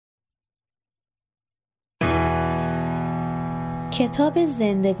کتاب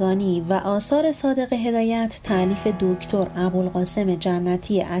زندگانی و آثار صادق هدایت تألیف دکتر ابوالقاسم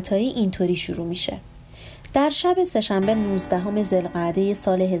جنتی عطایی اینطوری شروع میشه. در شب سه‌شنبه 19 ذوالقعده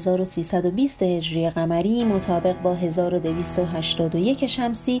سال 1320 هجری قمری مطابق با 1281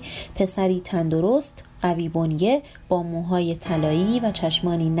 شمسی، پسری تندرست، قوی بنیه، با موهای طلایی و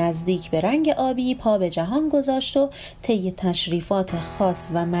چشمانی نزدیک به رنگ آبی پا به جهان گذاشت و طی تشریفات خاص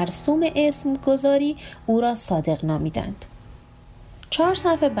و مرسوم اسم گذاری او را صادق نامیدند. 4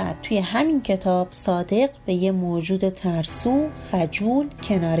 صفحه بعد توی همین کتاب صادق به یه موجود ترسو، خجول،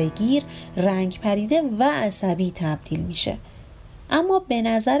 کنارگیر، رنگ پریده و عصبی تبدیل میشه. اما به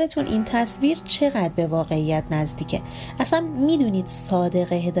نظرتون این تصویر چقدر به واقعیت نزدیکه؟ اصلا میدونید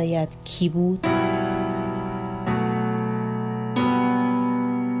صادق هدایت کی بود؟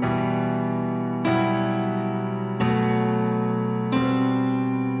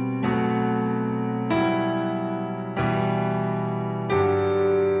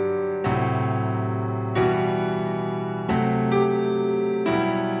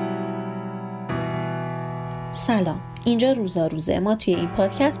 سلام، اینجا روزه ما توی این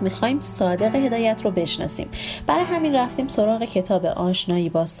پادکست میخوایم صادق هدایت رو بشناسیم. برای همین رفتیم سراغ کتاب آشنایی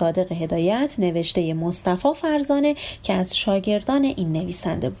با صادق هدایت نوشته مصطفی فرزانه که از شاگردان این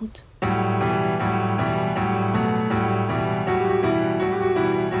نویسنده بود.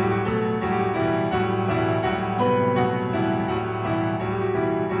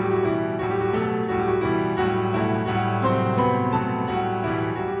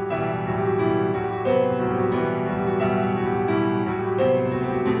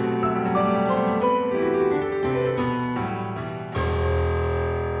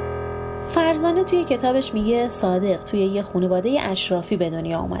 فرزانه توی کتابش میگه صادق توی یه خانواده اشرافی به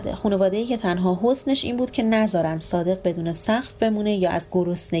دنیا اومده، خانواده‌ای که تنها حسنش این بود که نذارن صادق بدون سقف بمونه یا از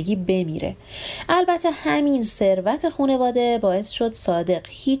گرسنگی بمیره. البته همین ثروت خانواده باعث شد صادق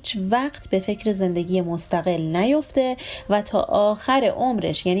هیچ وقت به فکر زندگی مستقل نیفته و تا آخر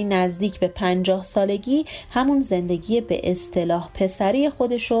عمرش یعنی نزدیک به 50 سالگی همون زندگی به اصطلاح پسری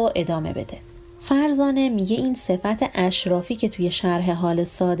خودش رو ادامه بده. فرزانه میگه این صفت اشرافی که توی شرح حال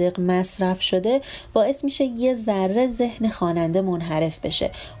صادق مصرف شده باعث میشه یه ذره ذهن خواننده منحرف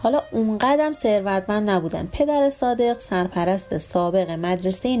بشه. حالا اونقدر ثروتمند نبودن. پدر صادق سرپرست سابق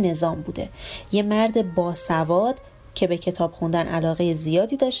مدرسه نظام بوده، یه مرد باسواد که به کتاب خوندن علاقه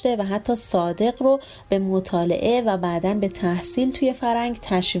زیادی داشته و حتی صادق رو به مطالعه و بعداً به تحصیل توی فرنگ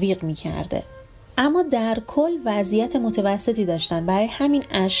تشویق میکرده. اما در کل وضعیت متوسطی داشتن، برای همین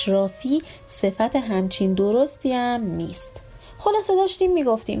اشرافی صفت همچین درستی هم نیست. خلاصه داشتیم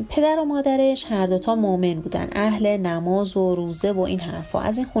میگفتیم پدر و مادرش هر دوتا مؤمن بودن، اهل نماز و روزه و این حرفا.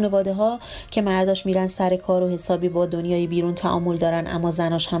 از این خانواده ها که مرداش میرن سر کار و حسابی با دنیای بیرون تعامل دارن اما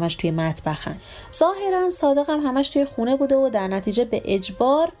زناش همش توی مطبخن. ظاهرا صادق هم همش توی خونه بوده و در نتیجه به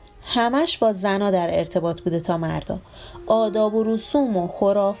اجبار همش با زنا در ارتباط بوده تا مردا. آداب و رسوم و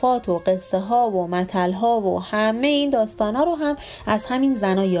خرافات و قصه ها و متل ها و همه این داستان ها رو هم از همین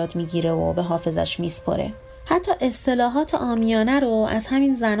زنا یاد میگیره و به حافظش میسپره. حتی اصطلاحات عامیانه رو از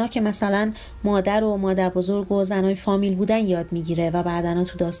همین زنا که مثلا مادر و مادر بزرگ و زنای فامیل بودن یاد میگیره و بعداً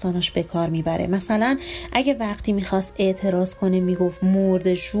تو داستاناش به کار میبره. مثلا اگه وقتی میخواست اعتراض کنه میگفت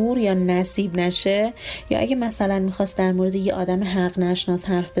مرد شور یا نصیب نشه، یا اگه مثلا میخواست در مورد یه آدم حق نشناس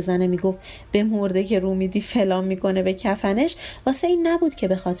حرف بزنه میگفت به مرده که رو میدی فلان میکنه به کفنش. واسه این نبود که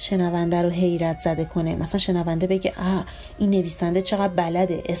بخواد شنونده رو حیرت زده کنه، مثلا شنونده بگه این نویسنده چقدر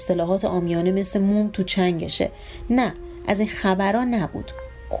بلده، اصطلاحات عامیانه مثل موم تو چنگشه. نه، از این خبرها نبود.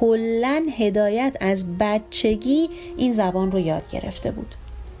 کلن هدایت از بچگی این زبان رو یاد گرفته بود.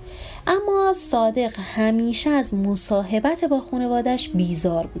 اما صادق همیشه از مصاحبت با خانواده‌اش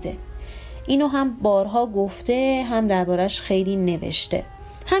بیزار بوده. اینو هم بارها گفته، هم دربارش خیلی نوشته.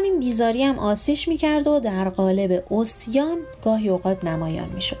 همین بیزاری هم آسیش میکرد و در قالب عصیان گاهی اوقات نمایان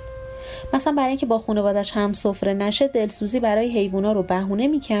میشد. مثلا برای اینکه با خانواده‌اش هم سفره نشه دلسوزی برای حیوونا رو بهونه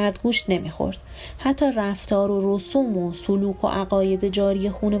میکرد، گوشت نمیخورد. حتی رفتار و رسوم و سلوک و عقاید جاری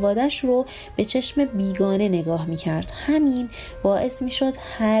خانواده‌اش رو به چشم بیگانه نگاه میکرد. همین باعث میشد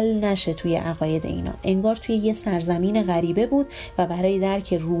حل نشه توی عقاید اینا، انگار توی یه سرزمین غریبه بود و برای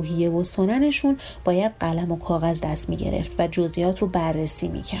درک روحیه و سننشون باید قلم و کاغذ دست میگرفت و جزئیات رو بررسی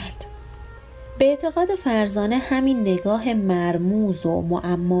میکرد. به اعتقاد فرزانه همین نگاه مرموز و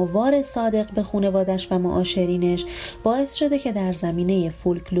معماوار صادق به خانوادش و معاشرینش باعث شده که در زمینه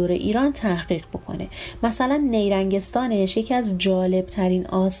فولکلور ایران تحقیق بکنه. مثلا نیرنگستانش یکی از جالبترین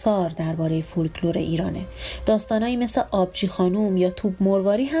آثار درباره فولکلور ایرانه. داستانایی مثل آبجی خانوم یا توپ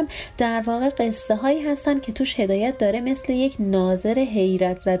مرواری هم در واقع قصه هایی هستن که توش هدایت داره مثل یک ناظر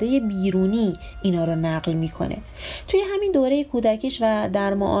حیرت زده بیرونی اینا رو نقل میکنه. توی همین دوره کودکیش و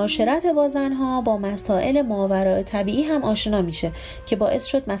در معاشرت با زنها با مسائل ماوراء طبیعی هم آشنا میشه که باعث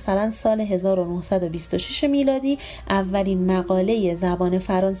شد مثلا سال 1926 میلادی اولین مقاله زبان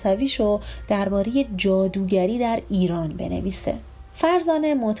فرانسویشو درباره جادوگری در ایران بنویسه.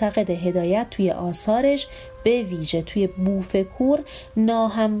 فرزانه معتقد هدایت توی آثارش به ویژه توی بوفکور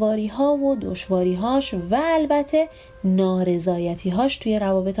ناهمواری ها و دشواری هاش و البته نارضایتی هاش توی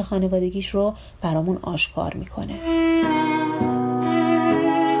روابط خانوادگیش رو برامون آشکار میکنه.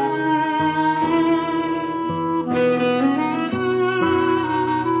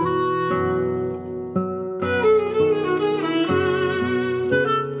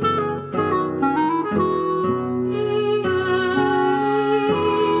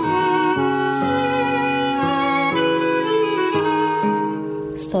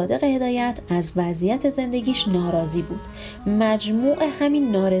 صادق هدایت از وضعیت زندگیش ناراضی بود. مجموع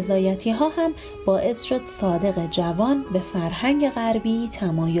همین نارضایتی ها هم باعث شد صادق جوان به فرهنگ غربی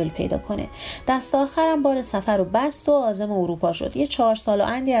تمایل پیدا کنه. دست آخرم بار سفر رو بست و عازم اروپا شد. یه 4 سال و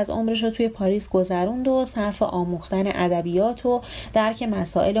اندی از عمرش رو توی پاریس گذروند و صرف آموختن ادبیات و درک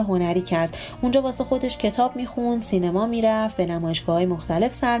مسائل هنری کرد. اونجا واسه خودش کتاب میخوند، سینما میرفت، به نمایشگاه‌های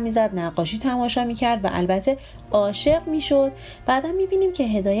مختلف سر میزد، نقاشی تماشا میکرد و البته عاشق میشد. بعدا میبینیم که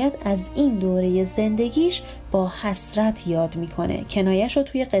هدایت از این دوره زندگیش با حسرت یاد میکنه. کنایش رو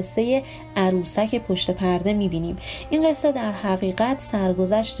توی قصه عروسک پشت پرده میبینیم. این قصه در حقیقت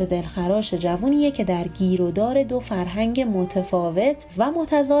سرگذشت دلخراش جوونیه که در گیر و دار دو فرهنگ متفاوت و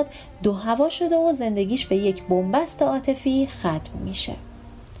متضاد دو هوا شده و زندگیش به یک بنبست عاطفی ختم میشه.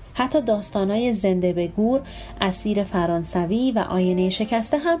 حتی داستانای زنده به گور، اسیر فرانسوی و آینه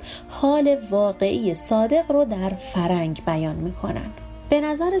شکسته هم حال واقعی صادق رو در فرنگ بیان میکنن. به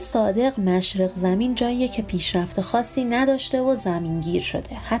نظر صادق مشرق زمین جاییه که پیشرفت خاصی نداشته و زمینگیر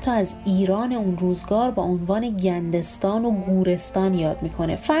شده. حتی از ایران اون روزگار با عنوان گندستان و گورستان یاد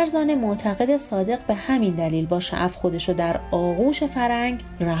میکنه. فرزانه معتقد صادق به همین دلیل با شعف خودشو در آغوش فرنگ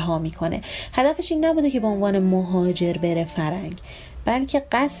رها میکنه. هدفش این نبوده که به عنوان مهاجر بره فرنگ، بلکه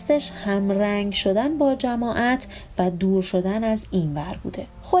قصدش همرنگ شدن با جماعت و دور شدن از این ور بوده.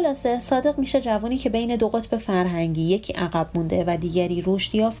 خلاصه صادق میشه جوانی که بین دو قطب فرهنگی، یکی عقب مونده و دیگری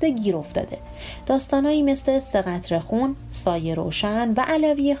رشد یافته، گیر افتاده. داستانایی مثل 3 قطره خون، سایه روشن و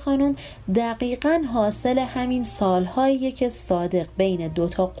علوی خانم دقیقاً حاصل همین سالهاییه که صادق بین 2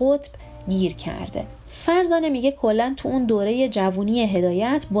 تا قطب گیر کرده. فرزانه میگه کلاً تو اون دوره جوونی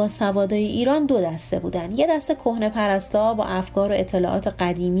هدایت با سوادای ایران 2 دسته بودن. یه دسته کهنه پرستا با افکار و اطلاعات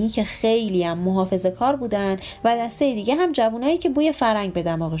قدیمی که خیلی هم محافظه‌کار بودن و دسته دیگه هم جوونایی که بوی فرنگ به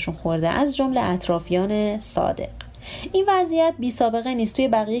دماغشون خورده، از جمله اطرافیان صادق. این وضعیت بی سابقه نیست، توی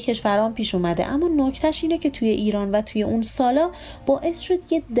بقیه کشورها پیش اومده، اما نکتهش اینه که توی ایران و توی اون سالا باعث شد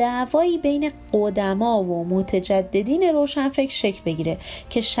یه دعوایی بین قدما و متجددین روشنفکر شکل بگیره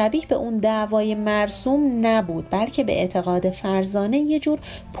که شبیه به اون دعوای مرسوم نبود، بلکه به اعتقاد فرزانه یه جور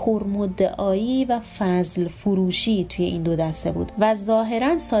پرمدعایی و فضل فروشی توی این 2 دسته بود و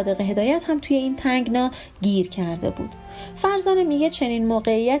ظاهراً صادق هدایت هم توی این تنگنا گیر کرده بود. فرزانه میگه چنین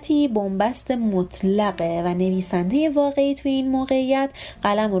موقعیتی بنبست مطلقه و نویسنده واقعی توی این موقعیت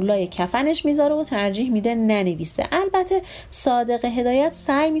قلم و لای کفنش میذاره و ترجیح میده ننویسه. البته صادق هدایت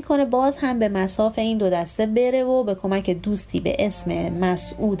سعی میکنه باز هم به مصاف این 2 دسته بره و به کمک دوستی به اسم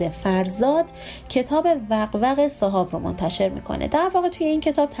مسعود فرزاد کتاب وقوق صحاب رو منتشر میکنه. در واقع توی این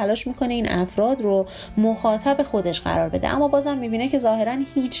کتاب تلاش میکنه این افراد رو مخاطب خودش قرار بده، اما بازم میبینه که ظاهراً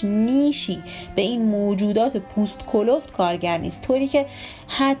هیچ نیشی به این موجودات پوست کلفت کارگر نیست، طوری که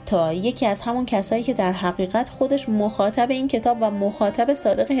حتی یکی از همون کسایی که در حقیقت خودش مخاطب این کتاب و مخاطب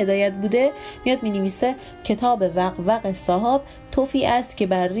صادق هدایت بوده میاد مینویسه کتاب وقوق صحاب توفی است که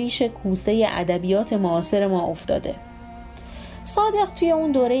بر ریش کوسه ادبیات معاصر ما افتاده. صادق توی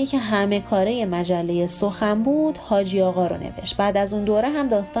اون دوره‌ای که همه کاره مجله سخن بود حاجی آقا رو نوشت. بعد از اون دوره هم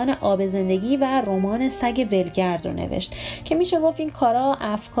داستان آب زندگی و رمان سگ ولگرد رو نوشت که میشه گفت این کارا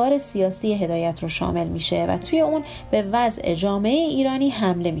افکار سیاسی هدایت رو شامل میشه و توی اون به وضع جامعه ایرانی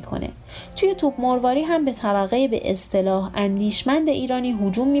حمله میکنه. توی توپ مرواری هم به طبقه به اصطلاح اندیشمند ایرانی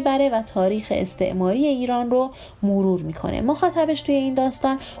هجوم میبره و تاریخ استعماری ایران رو مرور میکنه. مخاطبش توی این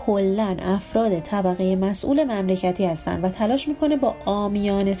داستان کلاً افراد طبقه مسئول مملکتی هستن و تلاش میکنه با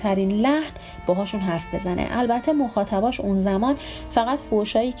عامیانه ترین لحن باهاشون حرف بزنه. البته مخاطباش اون زمان فقط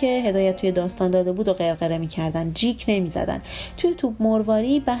فحشایی که هدایت توی داستان داده بود و غرغره میکردن، جیک نمیزدن. توی توپ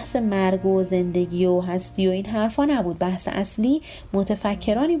مرواری بحث مرگ و زندگی و هستی و این حرفا نبود. بحث اصلی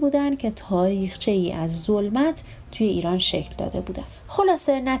متفکرانی بودن که تاریخچه‌ای از ظلمت توی ایران شکل داده بودن.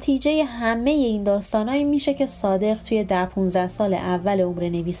 خلاصه نتیجه همه این داستانایی میشه که صادق توی 10-15 سال اول عمر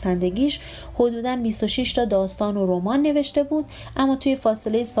نویسندگیش حدوداً 26 تا داستان و رمان نوشته بود، اما توی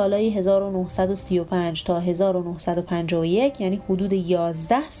فاصله سالهای 1935 تا 1951 یعنی حدود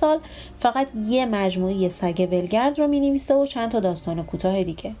 11 سال فقط یه مجموعه سگ ولگرد رو مینویسه و چند تا داستان کوتاه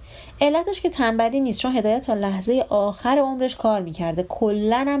دیگه. علتش که تنبلی نیست، چون هدایت تا لحظه آخر عمرش کار میکرده،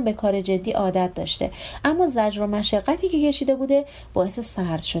 کلاً هم به کار جدی عادت داشته، اما زجر و مشقتی که کشیده بوده باعث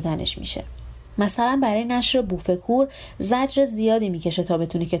سرد شدنش میشه. مثلا برای نشر بوفکور زجر زیادی میکشه تا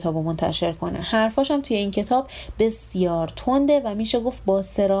بتونه کتابو منتشر کنه. حرفاش هم توی این کتاب بسیار تنده و میشه گفت با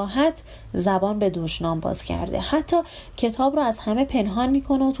صراحت زبان به دشنام باز کرده. حتی کتاب رو از همه پنهان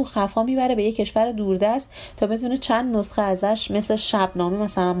میکنه و تو خفا میبره به یک کشور دوردست تا بتونه چند نسخه ازش مثل شبنامه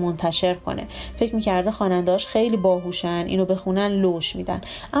مثلا منتشر کنه. فکر میکرده خواننده‌اش خیلی باهوشن، اینو بخونن لوش میدن.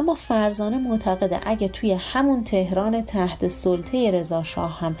 اما فرزانه معتقده اگه توی همون تهران تحت سلطه رضا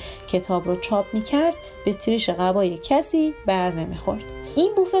شاه هم کتاب رو چاپ میکرد به تریش قبای کسی بر نمیخورد.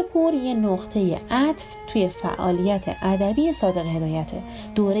 این بوفکور یه نقطه عطف توی فعالیت ادبی صادق هدایته.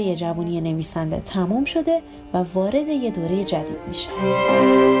 دوره جوانی نویسنده تموم شده و وارد یه دوره جدید میشه.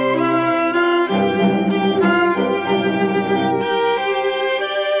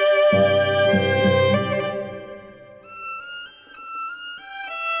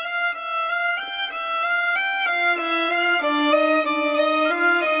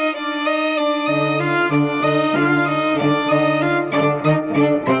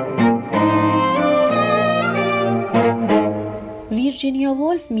 ویرجینیا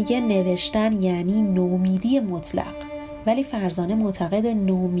وولف میگه نوشتن یعنی نومیدی مطلق، ولی فرزانه معتقد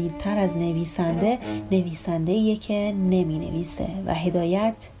نومیدتر از نویسنده‌ایه که نمی نویسه و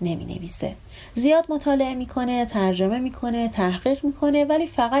هدایت نمی نویسه. زیاد مطالعه میکنه، ترجمه میکنه، تحقیق میکنه، ولی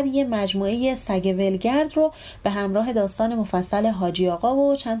فقط یه مجموعه سگ ولگرد رو به همراه داستان مفصل حاجی آقا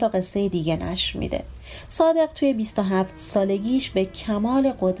و چند تا قصه دیگه نشر میده. صادق توی 27 سالگیش به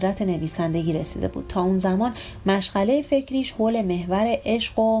کمال قدرت نویسندگی رسیده بود. تا اون زمان مشغله فکریش حول محور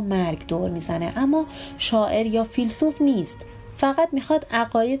عشق و مرگ دور میزنه، اما شاعر یا فیلسوف نیست. فقط میخواد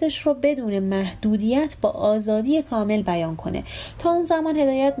عقایدش رو بدون محدودیت با آزادی کامل بیان کنه. تا اون زمان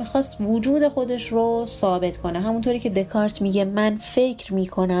هدایت میخواست وجود خودش رو ثابت کنه. همونطوری که دکارت میگه من فکر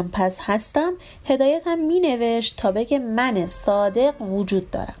میکنم پس هستم، هدایت هم مینوشت تا بگه من صادق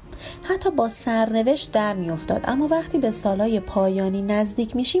وجود دارم. حتی با سرنوشت در میافتاد، اما وقتی به سالهای پایانی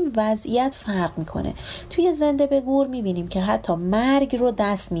نزدیک میشیم وضعیت فرق میکنه. توی زنده به گور میبینیم که حتی مرگ رو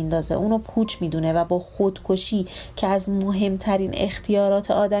دست میندازه، اونو پوچ میدونه و با خودکشی که از مهمترین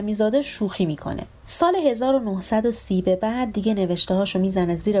اختیارات آدمی زاده شوخی میکنه. سال 1930 به بعد دیگه نوشته هاشو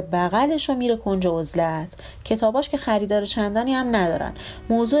میزنه زیر بغلش و میره کنج عزلت. کتاباش که خریدار چندانی هم ندارن.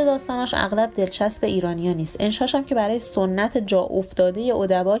 موضوع داستاناش اغلب دلچسب ایرانیا نیست. انشاش هم که برای سنت جا افتاده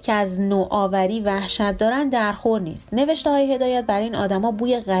ادبا که از نوآوری وحشت دارن درخور نیست. نوشته های هدایت برای این آدما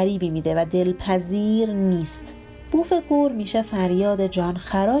بوی غریبی میده و دلپذیر نیست. بوفکور میشه فریاد جان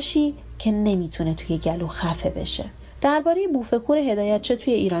خراشی که نمیتونه توی گلو خفه بشه. درباره بوفکور هدایت چه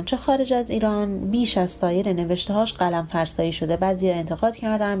توی ایران چه خارج از ایران بیش از سایر نوشته‌هاش قلم فرسایی شده. بعضیا انتقاد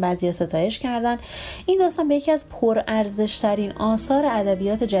کردن، بعضیا ستایش کردن. این داستان به یکی از پرارزش‌ترین آثار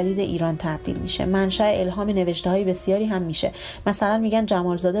ادبیات جدید ایران تبدیل میشه. منشأ الهام نوشته‌های بسیاری هم میشه. مثلا میگن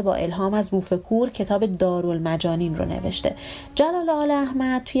جمالزاده با الهام از بوفکور کتاب دارالمجانین رو نوشته. جلال آل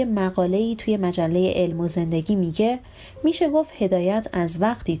احمد توی مقاله‌ای توی مجله علم و زندگی میشه گفت هدایت از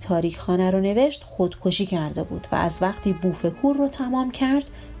وقتی تاریخخانه رو نوشت خودکشی کرده بود و از وقتی بوفکور رو تمام کرد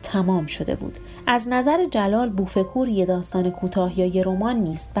تمام شده بود. از نظر جلال بوفکور یه داستان کوتاه یا یه رمان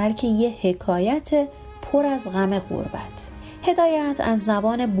نیست، بلکه یه حکایت پر از غم غربت. هدایت از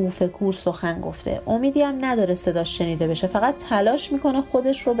زبان بوفکور سخن گفته. امیدی هم نداره صداش شنیده بشه، فقط تلاش میکنه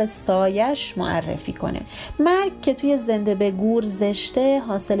خودش رو به سایش معرفی کنه. مرگ که توی زنده به گور زشته،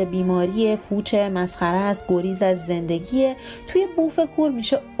 حاصل بیماری، پوچ، مسخره است، گریز از زندگیه. توی بوفکور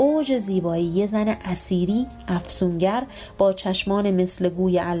میشه اوج زیبایی، یه زن اسیری، افسونگر با چشمان مثل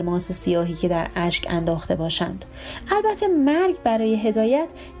گوی الماس سیاهی که در اشک انداخته باشند. البته مرگ برای هدایت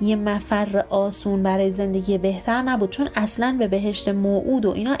یه مفر آسون برای زندگی بهتر نبود، چون اصلا اصلا به بهشت موعود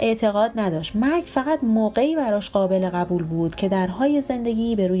و اینا اعتقاد نداشت. مرگ فقط موقعی براش قابل قبول بود که درهای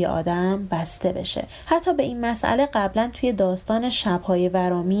زندگی به روی آدم بسته بشه. حتی به این مسئله قبلا توی داستان شب‌های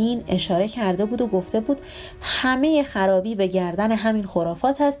ورامین اشاره کرده بود و گفته بود همه خرابی به گردن همین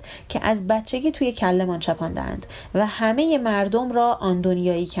خرافات است که از بچگی توی کلمان چپاندند و همه مردم را آن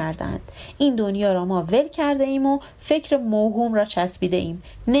دنیایی کردند. این دنیا را ما ول کرده ایم و فکر موهوم را چسبیده ایم.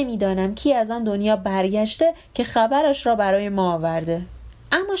 نمیدانم کی از آن دنیا برگشته که خبرش را برای ما آورده.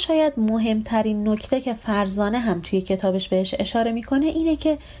 اما شاید مهمترین نکته که فرزانه هم توی کتابش بهش اشاره میکنه اینه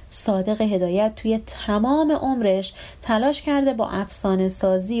که صادق هدایت توی تمام عمرش تلاش کرده با افسانه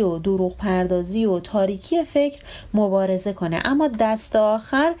سازی و دروغ پردازی و تاریکی فکر مبارزه کنه، اما دست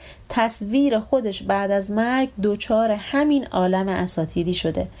آخر تصویر خودش بعد از مرگ دوچار همین عالم اساطیری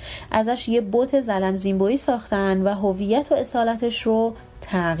شده. ازش یه بت ظلم زیمبویی ساختن و هویت و اصالتش رو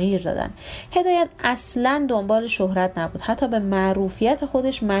تغییر دادن. هدایت اصلاً دنبال شهرت نبود، حتی به معروفیت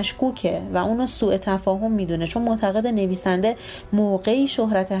خودش مشکوکه و اونو سوء تفاهم میدونه، چون معتقد نویسنده موقعی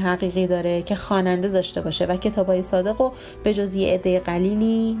شهرت حقیقی داره که خواننده داشته باشه و کتابای صادق رو به جز یه عده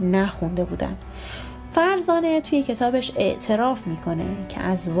قلیلی نخونده بودن. فرزانه توی کتابش اعتراف میکنه که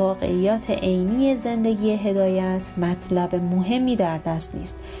از واقعیات عینی زندگی هدایت مطلب مهمی در دست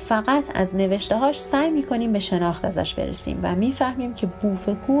نیست. فقط از نوشته‌هاش سعی میکنیم به شناخت ازش برسیم و میفهمیم که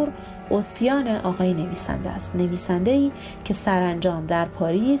بوفکور عصیان آقای نویسنده است. نویسنده‌ای که سرانجام در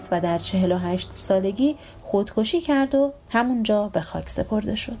پاریس و در 48 سالگی خودکشی کرد و همونجا به خاک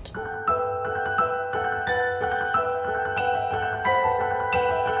سپرده شد.